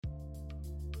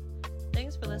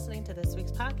Thanks for listening to this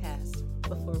week's podcast.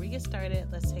 Before we get started,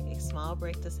 let's take a small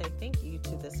break to say thank you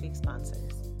to this week's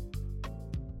sponsors.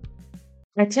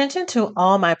 Attention to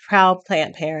all my proud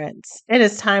plant parents. It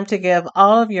is time to give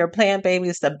all of your plant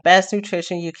babies the best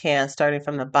nutrition you can, starting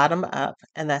from the bottom up,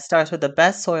 and that starts with the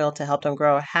best soil to help them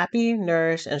grow happy,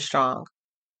 nourished, and strong.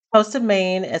 Coast of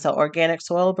Maine is an organic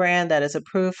soil brand that is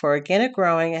approved for organic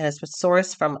growing and has been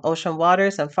sourced from ocean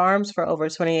waters and farms for over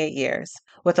 28 years.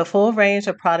 With a full range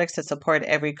of products to support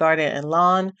every garden and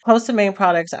lawn, Coast of Maine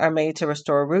products are made to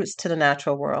restore roots to the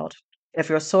natural world. If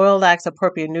your soil lacks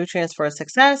appropriate nutrients for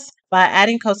success, by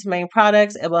adding Coast of Maine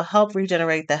products, it will help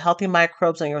regenerate the healthy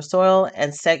microbes in your soil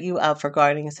and set you up for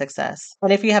gardening success.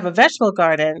 And if you have a vegetable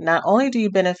garden, not only do you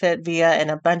benefit via an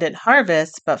abundant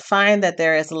harvest, but find that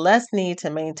there is less need to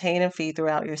maintain and feed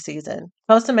throughout your season.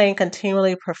 Coast of Maine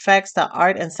continually perfects the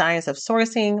art and science of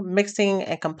sourcing, mixing,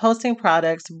 and composting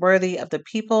products worthy of the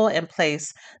people and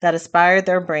place that inspired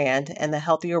their brand and the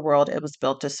healthier world it was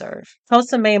built to serve.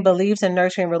 Coast of Maine believes in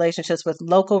nurturing relationships with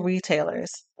local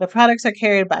retailers. The products are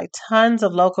carried by tons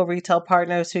of local retail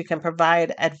partners who can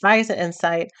provide advice and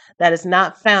insight that is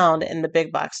not found in the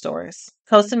big box stores.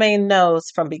 Coast of Maine knows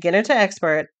from beginner to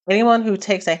expert, anyone who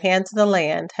takes a hand to the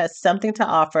land has something to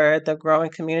offer the growing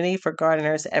community for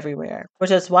gardeners everywhere,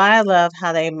 which is why I love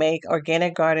how they make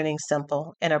organic gardening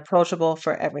simple and approachable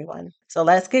for everyone. So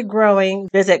let's get growing.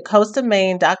 Visit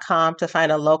coastofmaine.com to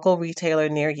find a local retailer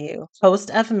near you. Coast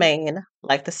of Maine,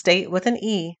 like the state with an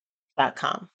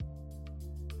E.com.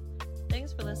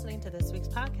 Thanks for listening to this week's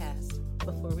podcast.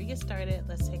 Before we get started,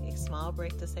 let's take a small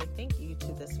break to say thank you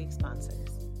to this week's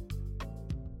sponsors.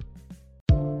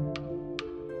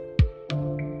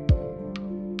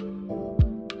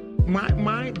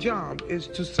 My job is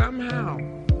to somehow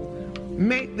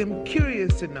make them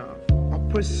curious enough or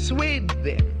persuade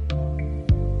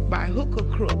them by hook or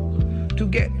crook to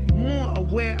get more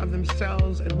aware of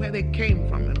themselves and where they came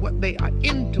from and what they are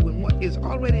into and what is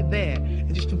already there,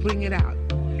 and just to bring it out.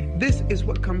 This is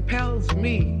what compels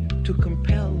me to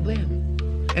compel them,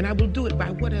 and I will do it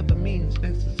by whatever means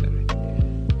necessary.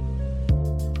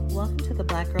 Welcome to the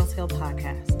Black Girls Heal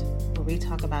podcast, where we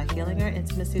talk about healing our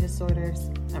intimacy disorders,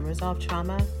 unresolved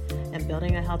trauma, and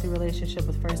building a healthy relationship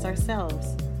with first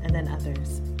ourselves and then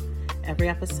others. Every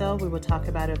episode, we will talk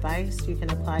about advice you can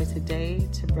apply today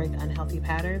to break unhealthy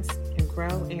patterns and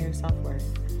grow in your self-worth.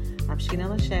 I'm Sheena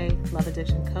Lachey, love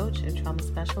addiction coach and trauma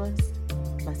specialist.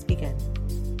 Let's begin.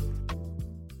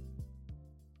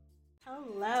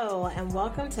 Hello, and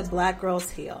welcome to Black Girls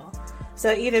Heal.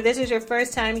 So either this is your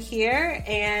first time here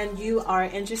and you are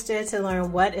interested to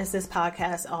learn what is this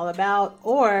podcast all about,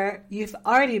 or you've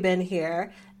already been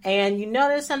here and you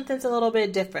notice something's a little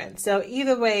bit different. So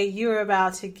either way, you're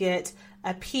about to get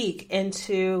a peek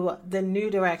into the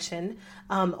new direction,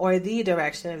 or the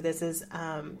direction, if this is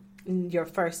your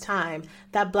first time,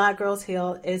 that Black Girls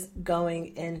Heal is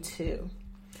going into.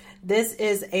 This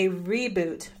is a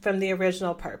reboot from the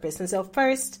original purpose. And so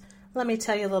first, let me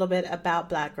tell you a little bit about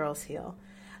Black Girls Heal.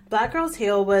 Black Girls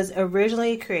Heal was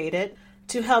originally created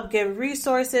to help give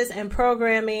resources and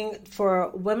programming for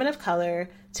women of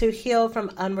color to heal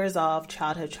from unresolved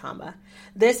childhood trauma.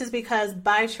 This is because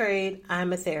by trade,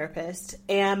 I'm a therapist,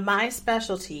 and my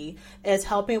specialty is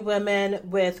helping women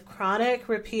with chronic,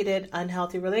 repeated,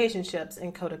 unhealthy relationships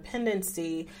and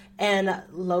codependency and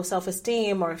low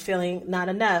self-esteem or feeling not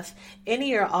enough.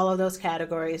 Any or all of those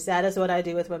categories, that is what I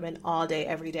do with women all day,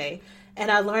 every day.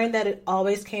 And I learned that it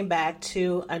always came back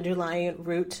to underlying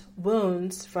root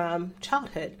wounds from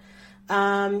childhood.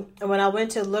 And when I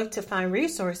went to look to find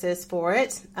resources for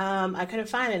it, I couldn't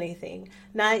find anything.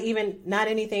 Not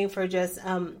anything for just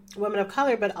women of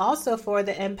color, but also for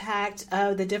the impact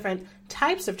of the different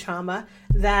types of trauma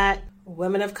that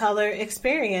women of color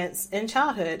experience in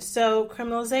childhood. So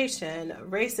criminalization,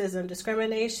 racism,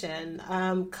 discrimination,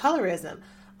 colorism.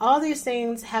 All these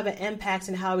things have an impact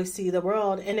in how we see the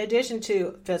world, in addition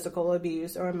to physical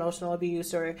abuse or emotional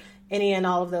abuse or any and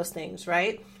all of those things,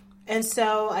 right? And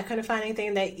so I couldn't find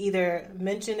anything that either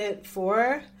mentioned it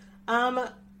for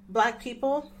Black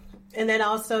people, and then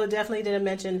also definitely didn't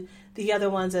mention the other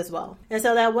ones as well. And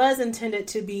so that was intended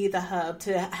to be the hub,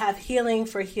 to have healing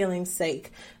for healing's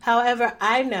sake. However,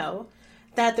 I know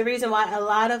that the reason why a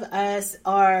lot of us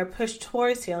are pushed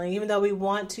towards healing, even though we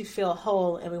want to feel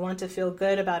whole and we want to feel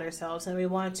good about ourselves and we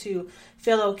want to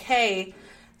feel okay,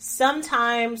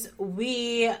 sometimes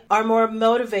we are more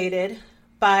motivated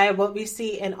by what we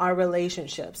see in our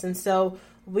relationships. And so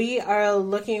we are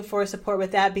looking for support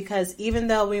with that, because even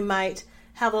though we might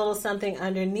have a little something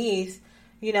underneath,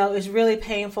 You know, it's really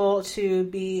painful to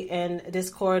be in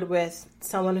discord with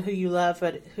someone who you love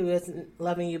but who isn't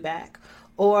loving you back.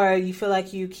 Or you feel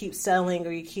like you keep settling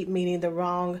or you keep meeting the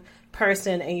wrong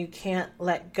person and you can't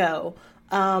let go.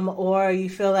 Or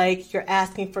you feel like you're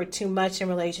asking for too much in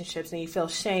relationships and you feel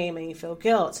shame and you feel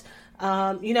guilt.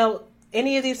 You know,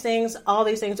 any of these things, all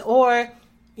these things, or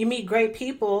you meet great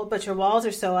people, but your walls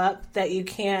are so up that you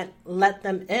can't let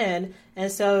them in.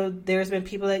 And so there's been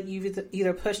people that you've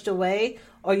either pushed away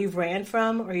or you've ran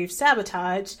from or you've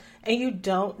sabotaged and you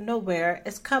don't know where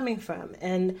it's coming from.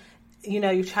 And, you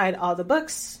know, you've tried all the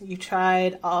books, you've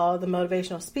tried all the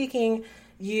motivational speaking,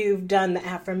 you've done the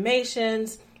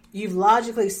affirmations, you've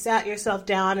logically sat yourself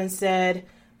down and said,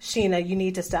 Sheena, you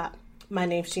need to stop. My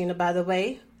name's Sheena, by the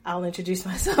way. I'll introduce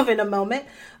myself in a moment.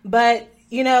 But,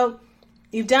 you know,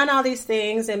 you've done all these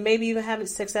things and maybe you haven't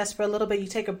success for a little bit. You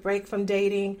take a break from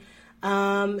dating.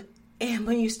 And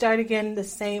when you start again, the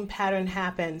same pattern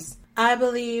happens. I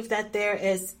believe that there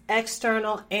is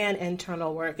external and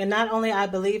internal work. And not only I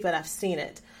believe, but I've seen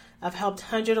it. I've helped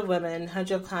hundreds of women,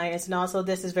 hundreds of clients. And also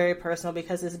this is very personal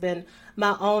because it's been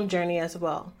my own journey as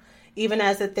well. Even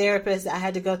as a therapist, I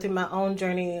had to go through my own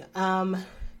journey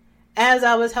as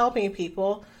I was helping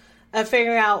people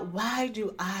figure out, why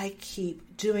do I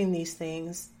keep doing these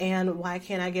things and why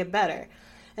can't I get better?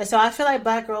 And so I feel like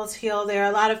Black Girls Heal, there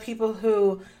are a lot of people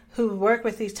who work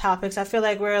with these topics. I feel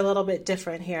like we're a little bit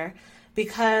different here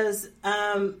because,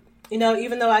 you know,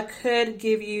 even though I could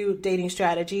give you dating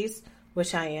strategies,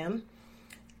 which I am,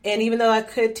 and even though I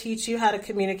could teach you how to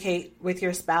communicate with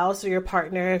your spouse or your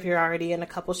partner if you're already in a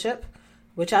coupleship,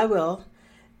 which I will,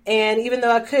 and even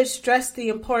though I could stress the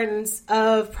importance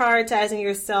of prioritizing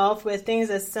yourself with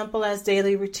things as simple as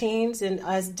daily routines and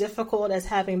as difficult as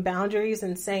having boundaries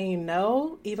and saying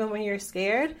no, even when you're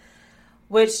scared,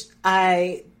 which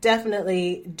I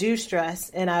definitely do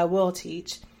stress and I will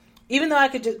teach. Even though I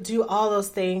could do all those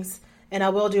things and I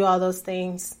will do all those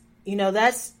things, you know,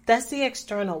 that's the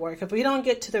external work. If we don't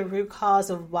get to the root cause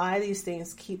of why these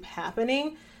things keep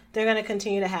happening, they're going to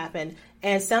continue to happen.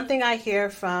 And something I hear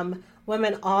from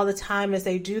women all the time is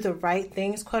they do the right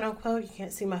things, quote unquote. You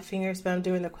can't see my fingers, but I'm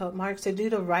doing the quote marks. They do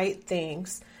the right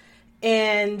things.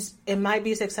 And it might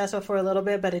be successful for a little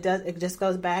bit, but it just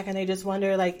goes back and they just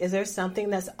wonder, like, is there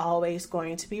something that's always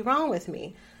going to be wrong with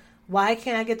me? Why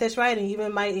can't I get this right? And you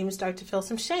might even start to feel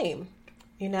some shame,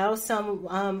 you know,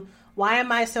 why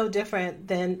am I so different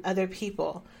than other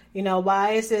people? You know,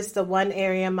 why is this the one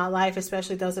area in my life,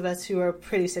 especially those of us who are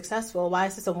pretty successful, why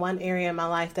is this the one area in my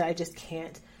life that I just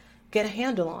can't get a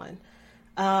handle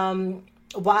on?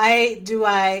 Why do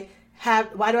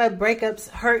breakups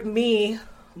hurt me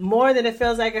more than it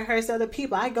feels like it hurts other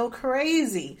people? I go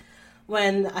crazy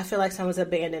when I feel like someone's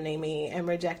abandoning me and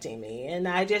rejecting me, and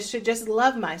I should just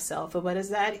love myself. But what does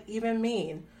that even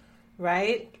mean,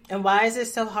 right? And why is it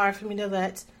so hard for me to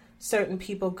let certain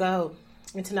people go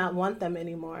and to not want them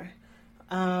anymore?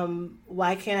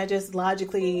 Why can't I just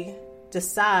logically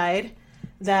decide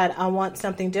that I want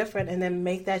something different and then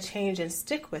make that change and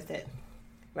stick with it,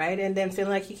 right? And then feel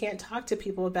like you can't talk to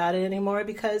people about it anymore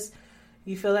because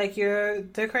you feel like you're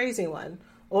the crazy one.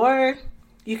 Or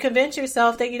you convince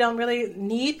yourself that you don't really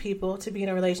need people to be in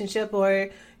a relationship, or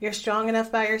you're strong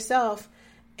enough by yourself.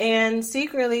 And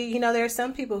secretly, you know, there are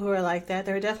some people who are like that.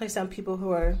 There are definitely some people who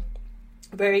are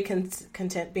very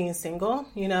content being single,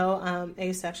 you know,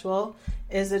 asexual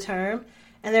is the term.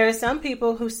 And there are some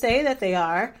people who say that they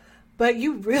are, but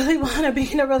you really want to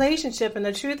be in a relationship. And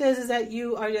the truth is that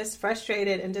you are just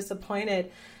frustrated and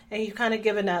disappointed and you've kind of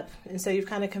given up. And so you've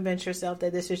kind of convinced yourself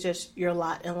that this is just your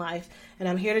lot in life. And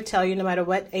I'm here to tell you, no matter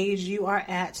what age you are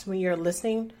at when you're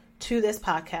listening to this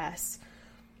podcast,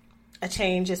 a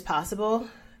change is possible.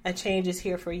 A change is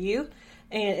here for you.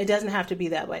 And it doesn't have to be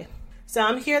that way. So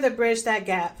I'm here to bridge that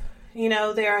gap. You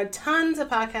know, there are tons of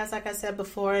podcasts, like I said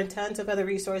before, and tons of other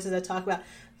resources that talk about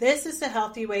this is a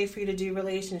healthy way for you to do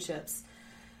relationships.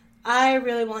 I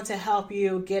really want to help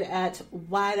you get at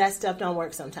why that stuff don't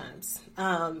work sometimes,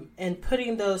 and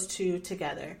putting those two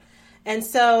together. And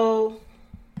so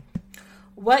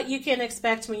what you can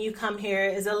expect when you come here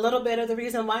is a little bit of the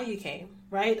reason why you came,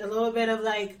 right? A little bit of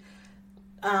like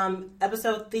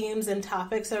episode themes and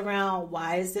topics around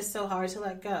why is this so hard to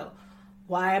let go?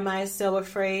 Why am I so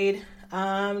afraid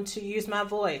to use my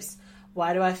voice?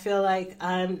 Why do I feel like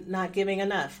I'm not giving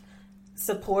enough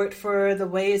support for the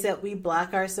ways that we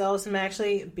block ourselves from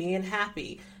actually being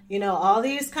happy? You know, all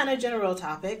these kind of general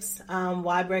topics,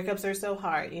 why breakups are so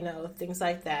hard, you know, things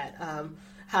like that.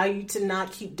 How you to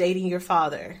not keep dating your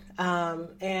father,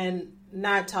 and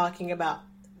not talking about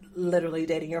literally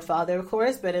dating your father, of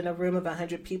course, but in a room of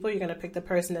 100 people, you're going to pick the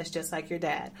person that's just like your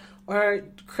dad or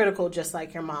critical just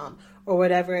like your mom or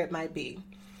whatever it might be.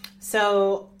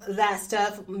 So that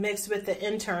stuff mixed with the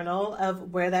internal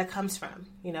of where that comes from.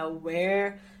 You know,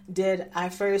 where did I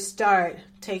first start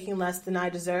taking less than I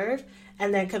deserved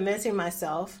and then convincing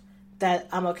myself that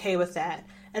I'm okay with that.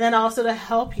 And then also to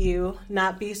help you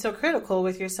not be so critical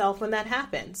with yourself when that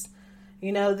happens.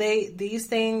 You know, these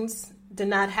things did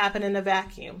not happen in a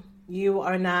vacuum. You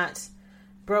are not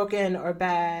broken or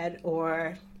bad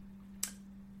or,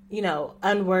 you know,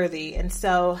 unworthy. And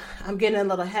so I'm getting a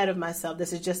little ahead of myself.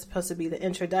 This is just supposed to be the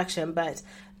introduction, but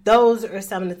those are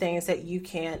some of the things that you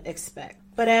can't expect.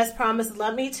 But as promised,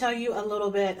 let me tell you a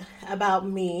little bit about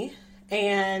me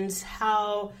and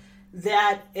how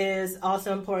that is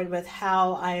also important with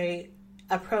how I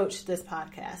approach this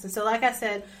podcast. And so, like I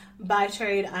said, by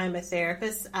trade, I'm a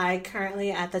therapist. I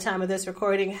currently, at the time of this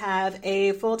recording, have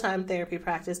a full-time therapy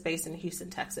practice based in Houston,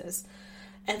 Texas.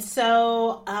 And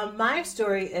so my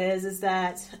story is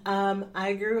that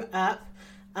I grew up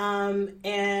in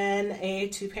a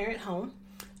two-parent home.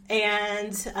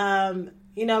 And,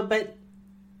 you know,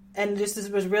 and this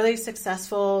was really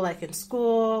successful, like in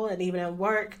school and even in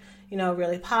work, you know,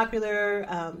 really popular,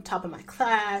 top of my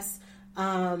class,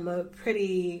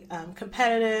 pretty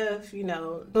competitive, you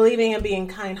know, believing in being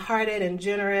kind-hearted and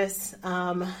generous.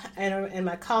 And in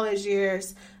my college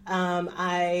years,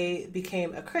 I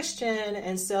became a Christian,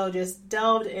 and so just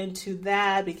delved into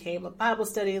that, became a Bible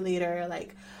study leader,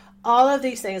 like all of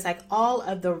these things, like all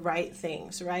of the right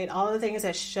things, right? All of the things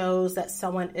that shows that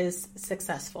someone is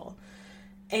successful.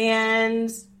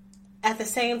 And at the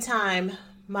same time,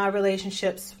 my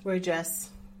relationships were just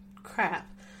crap.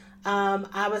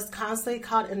 I was constantly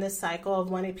caught in this cycle of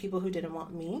wanting people who didn't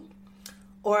want me,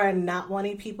 or not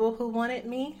wanting people who wanted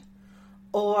me,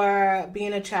 or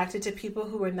being attracted to people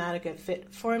who were not a good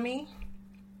fit for me,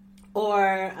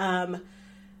 or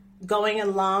going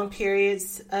in long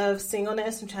periods of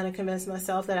singleness and trying to convince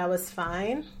myself that I was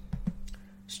fine,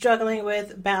 struggling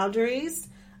with boundaries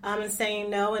and saying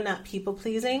no and not people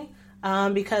pleasing,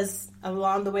 because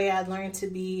along the way I learned to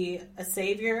be a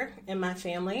savior in my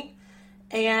family.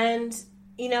 And,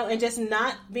 you know, and just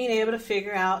not being able to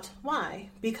figure out why.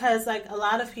 Because, like, a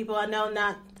lot of people I know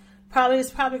it's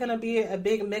probably going to be a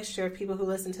big mixture of people who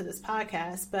listen to this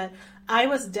podcast. But I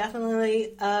was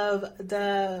definitely of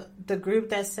the group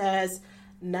that says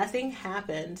nothing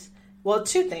happened. Well,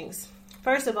 two things.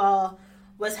 First of all,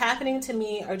 what's happening to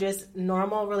me are just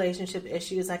normal relationship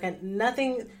issues. Like,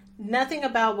 nothing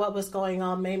about what was going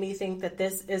on made me think that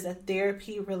this is a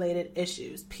therapy-related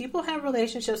issues. People have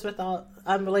relationships with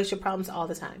relationship problems all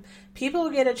the time. People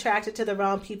get attracted to the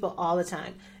wrong people all the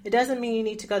time. It doesn't mean you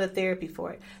need to go to therapy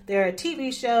for it. There are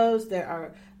TV shows, there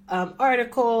are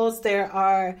articles, there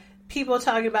are people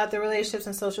talking about their relationships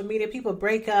on social media. People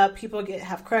break up, people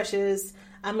have crushes.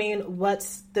 I mean,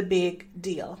 what's the big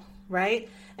deal, right?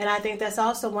 And I think that's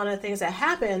also one of the things that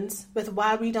happens with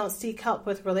why we don't seek help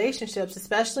with relationships,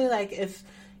 especially like if,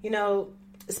 you know,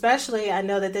 especially I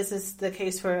know that this is the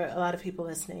case for a lot of people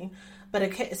listening, but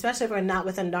especially if we're not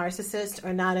with a narcissist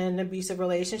or not in an abusive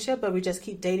relationship, but we just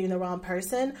keep dating the wrong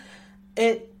person,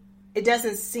 it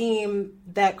doesn't seem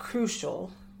that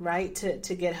crucial, right,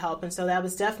 to get help. And so that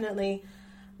was definitely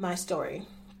my story.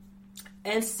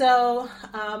 And so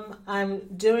I'm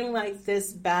doing like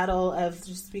this battle of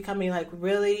just becoming like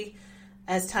really,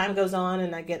 as time goes on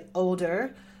and I get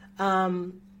older, a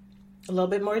little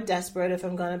bit more desperate, if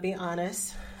I'm going to be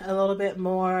honest, a little bit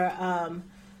more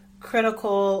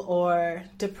critical or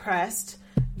depressed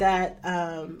that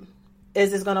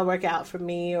is this going to work out for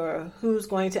me, or who's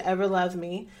going to ever love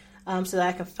me, so that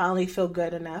I can finally feel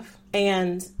good enough.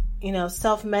 And you know,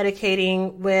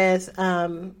 self-medicating with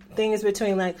things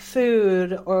between like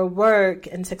food or work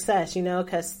and success, you know,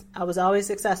 because I was always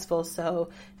successful. So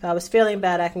if I was feeling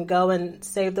bad, I can go and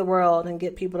save the world and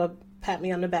get people to pat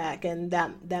me on the back. And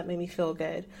that made me feel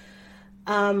good.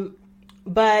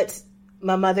 But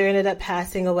my mother ended up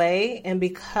passing away. And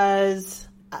because,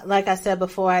 like I said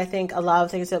before, I think a lot of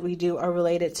things that we do are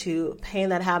related to pain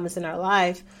that happens in our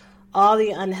life. All the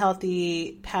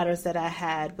unhealthy patterns that I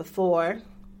had before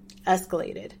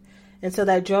escalated. And so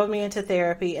that drove me into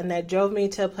therapy, and that drove me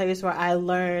to a place where I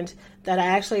learned that I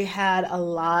actually had a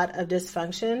lot of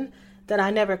dysfunction that I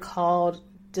never called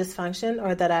dysfunction,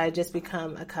 or that I had just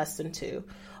become accustomed to.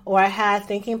 Or I had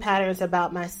thinking patterns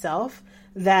about myself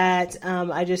that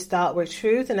I just thought were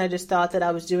truth, and I just thought that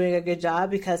I was doing a good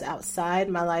job because outside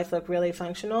my life looked really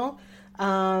functional.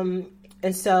 And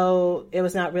so it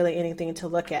was not really anything to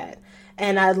look at.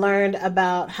 And I learned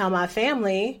about how my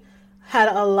family had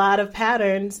a lot of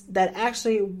patterns that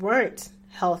actually weren't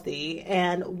healthy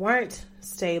and weren't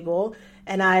stable.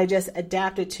 And I just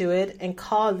adapted to it and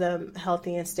called them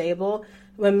healthy and stable.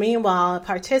 When meanwhile,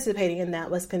 participating in that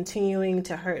was continuing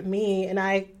to hurt me. And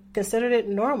I considered it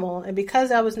normal. And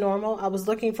because I was normal, I was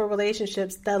looking for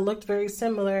relationships that looked very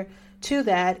similar to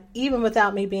that, even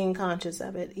without me being conscious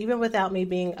of it, even without me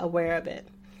being aware of it.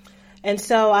 And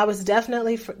so I was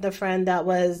definitely the friend that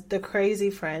was the crazy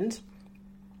friend,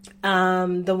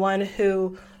 the one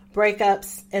who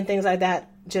breakups and things like that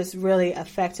just really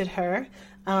affected her.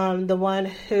 The one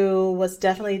who was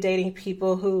definitely dating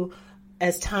people who,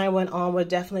 as time went on, were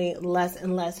definitely less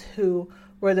and less who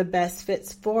were the best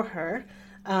fits for her,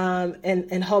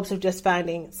 in hopes of just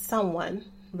finding someone,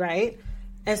 right?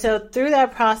 And so through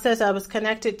that process, I was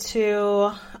connected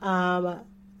to,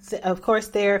 of course,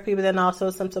 therapy, but then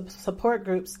also some support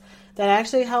groups that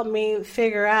actually helped me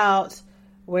figure out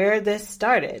where this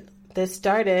started. This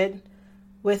started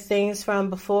with things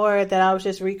from before that I was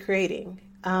just recreating.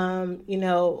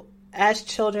 As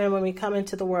children, when we come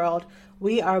into the world,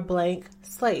 we are blank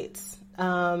slates.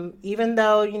 Even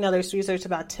though, there's research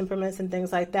about temperaments and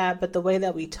things like that, but the way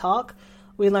that we talk,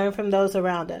 we learn from those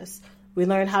around us. We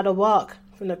learn how to walk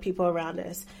from the people around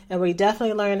us. And we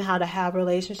definitely learn how to have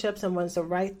relationships and when's the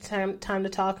right time to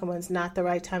talk and when's not the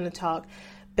right time to talk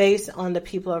based on the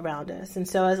people around us. And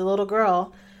so as a little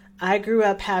girl, I grew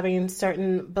up having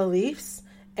certain beliefs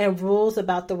and rules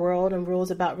about the world and rules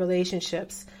about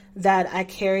relationships that I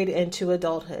carried into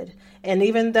adulthood. And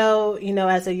even though,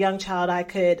 as a young child, I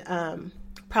could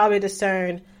probably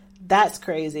discern, that's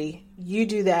crazy. You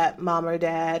do that, mom or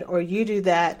dad, or you do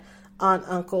that, aunt,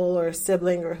 uncle, or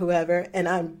sibling, or whoever, and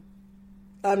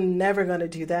I'm never going to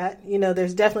do that.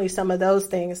 There's definitely some of those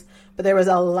things, but there was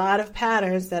a lot of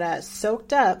patterns that I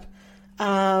soaked up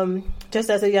just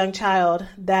as a young child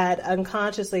that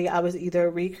unconsciously I was either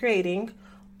recreating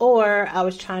or I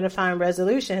was trying to find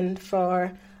resolution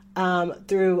for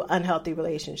through unhealthy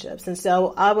relationships. And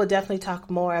so I will definitely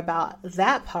talk more about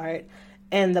that part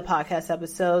in the podcast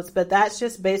episodes, but that's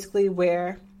just basically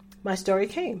where my story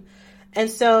came. And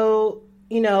so,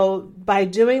 by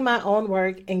doing my own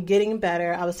work and getting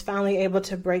better, I was finally able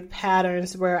to break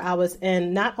patterns where I was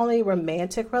in not only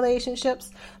romantic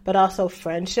relationships, but also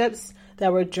friendships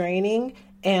that were draining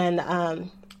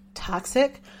and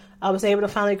toxic. I was able to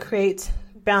finally create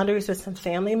boundaries with some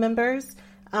family members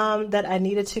that I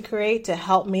needed to create to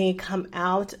help me come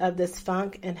out of this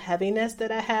funk and heaviness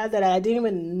that I had that I didn't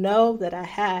even know that I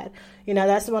had.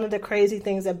 That's one of the crazy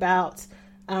things about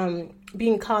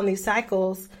being caught in these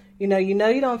cycles. You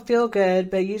don't feel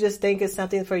good, but you just think it's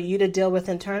something for you to deal with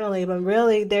internally. But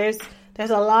really, there's a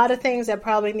lot of things that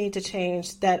probably need to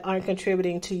change that aren't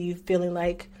contributing to you feeling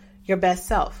like your best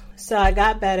self. So I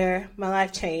got better. My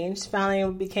life changed.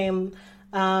 Finally became,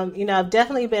 I've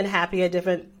definitely been happy at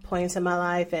different points in my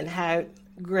life and had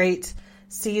great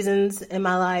seasons in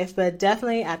my life. But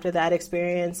definitely after that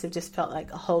experience, it just felt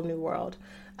like a whole new world.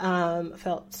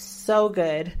 Felt so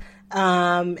good.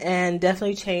 And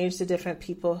definitely changed the different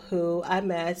people who I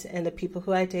met and the people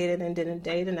who I dated and didn't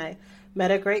date. And I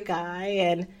met a great guy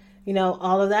and,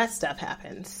 all of that stuff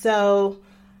happened. So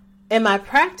in my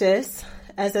practice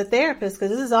as a therapist,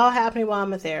 because this is all happening while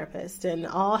I'm a therapist and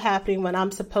all happening when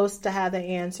I'm supposed to have the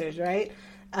answers, right?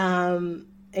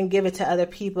 And give it to other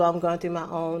people. I'm going through my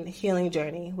own healing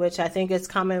journey, which I think is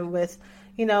common with,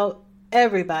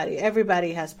 everybody.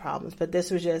 Everybody has problems, but this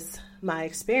was just my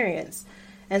experience.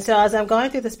 And so as I'm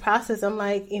going through this process, I'm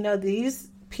like, these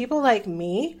people like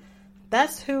me,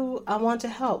 that's who I want to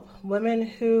help. Women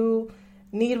who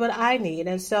need what I need.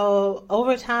 And so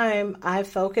over time, I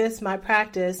focused my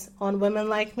practice on women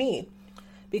like me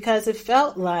because it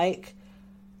felt like,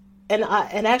 and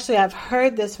actually I've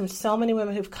heard this from so many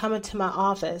women who've come into my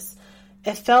office.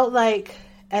 It felt like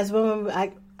as women,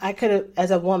 I could,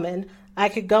 as a woman, I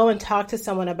could go and talk to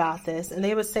someone about this and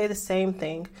they would say the same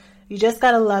thing. You just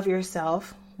got to love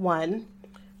yourself. 1,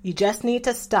 you just need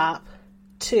to stop.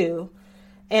 2,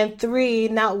 and 3,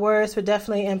 not words, but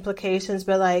definitely implications,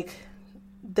 but like,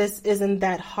 this isn't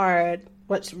that hard.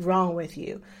 What's wrong with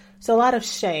you? So a lot of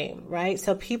shame, right?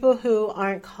 So people who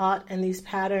aren't caught in these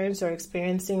patterns or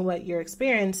experiencing what you're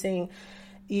experiencing,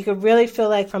 you could really feel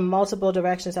like from multiple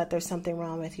directions that there's something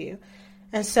wrong with you.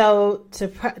 And so to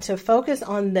focus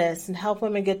on this and help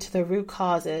women get to the root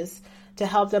causes, to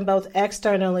help them both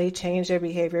externally change their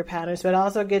behavior patterns, but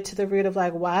also get to the root of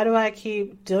like, why do I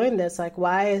keep doing this? Like,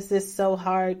 why is this so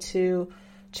hard to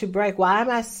break? Why am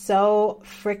I so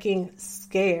freaking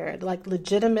scared, like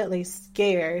legitimately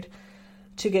scared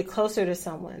to get closer to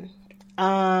someone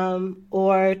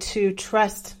or to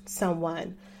trust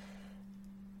someone?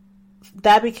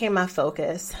 that became my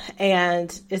focus,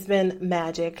 and it's been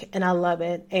magic, and I love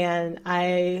it, and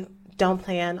I don't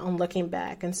plan on looking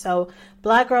back. And so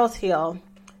Black Girls Heal,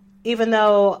 even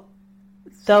though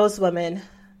those women,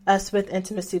 us with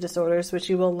intimacy disorders, which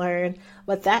you will learn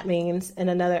what that means in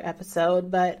another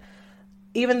episode, but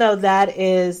even though that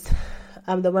is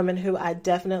the women who I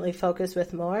definitely focus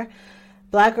with more,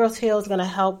 Black Girls Heal is going to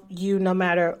help you no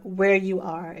matter where you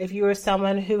are. If you are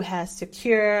someone who has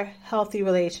secure, healthy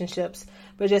relationships,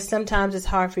 but just sometimes it's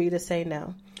hard for you to say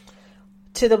no.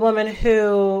 To the woman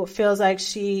who feels like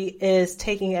she is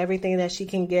taking everything that she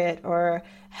can get, or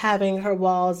having her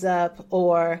walls up,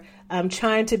 or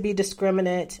trying to be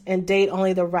discriminate and date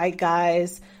only the right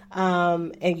guys,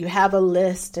 and you have a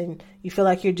list and you feel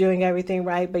like you're doing everything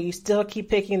right, but you still keep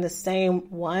picking the same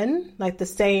one, like the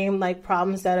same like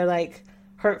problems that are like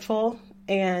hurtful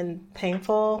and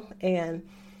painful and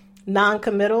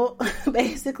non-committal,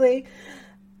 basically,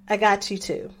 I got you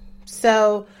too.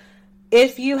 So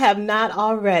if you have not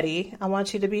already, I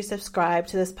want you to be subscribed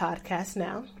to this podcast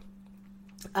now.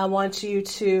 I want you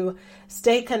to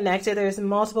stay connected. There's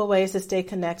multiple ways to stay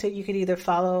connected. You could either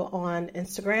follow on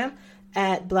Instagram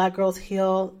at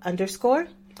blackgirlsheal_.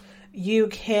 You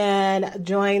can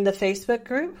join the Facebook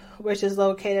group, which is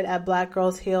located at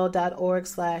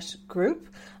blackgirlsheal.org/group.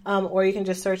 Or you can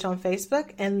just search on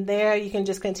Facebook, and there you can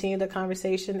just continue the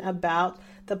conversation about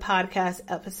the podcast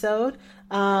episode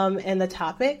and the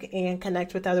topic, and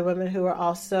connect with other women who are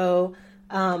also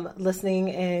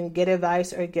listening and get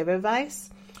advice or give advice.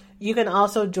 You can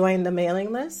also join the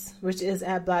mailing list, which is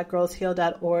at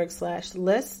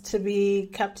blackgirlsheal.org/list, to be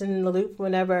kept in the loop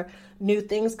whenever new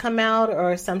things come out,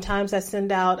 or sometimes I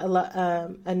send out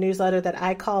a newsletter that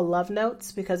I call Love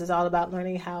Notes, because it's all about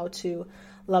learning how to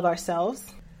love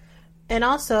ourselves. And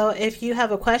also, if you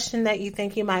have a question that you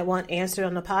think you might want answered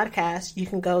on the podcast, you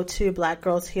can go to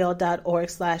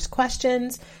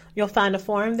blackgirlsheal.org/questions. You'll find a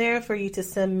form there for you to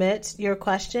submit your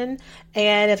question.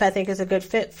 And if I think it's a good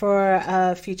fit for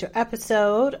a future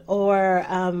episode, or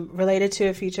related to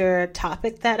a future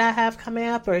topic that I have coming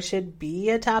up, or should be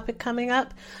a topic coming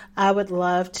up, I would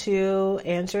love to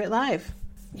answer it live.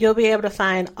 You'll be able to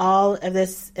find all of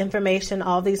this information,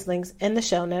 all these links in the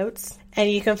show notes. And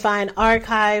you can find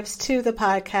archives to the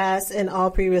podcast and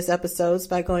all previous episodes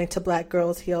by going to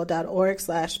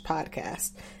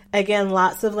blackgirlsheal.org/podcast. Again,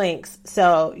 lots of links,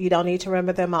 so you don't need to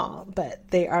remember them all, but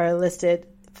they are listed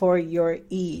for your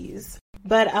ease.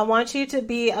 But I want you to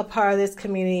be a part of this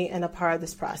community and a part of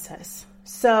this process.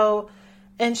 So,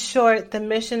 in short, the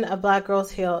mission of Black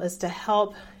Girls Heal is to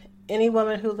help any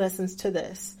woman who listens to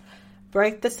this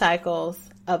break the cycles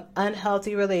of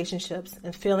unhealthy relationships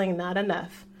and feeling not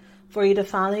enough, for you to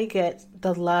finally get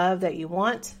the love that you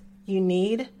want, you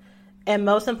need, and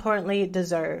most importantly,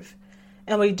 deserve.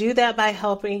 And we do that by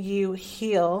helping you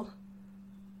heal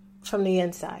from the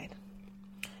inside.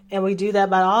 And we do that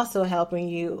by also helping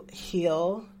you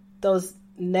heal those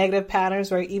negative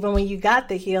patterns where even when you got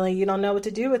the healing, you don't know what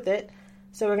to do with it.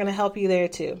 So we're going to help you there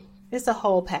too. It's a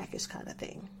whole package kind of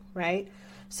thing, right?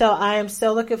 So I am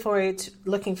so looking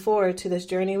forward to this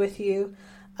journey with you.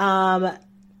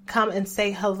 Come and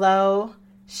say hello.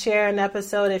 Share an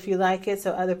episode if you like it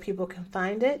so other people can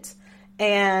find it.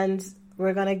 And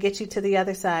we're going to get you to the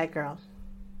other side, girl.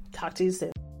 Talk to you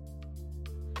soon.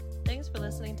 Thanks for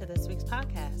listening to this week's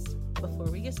podcast.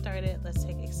 Before we get started, let's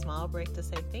take a small break to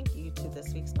say thank you to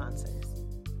this week's sponsors.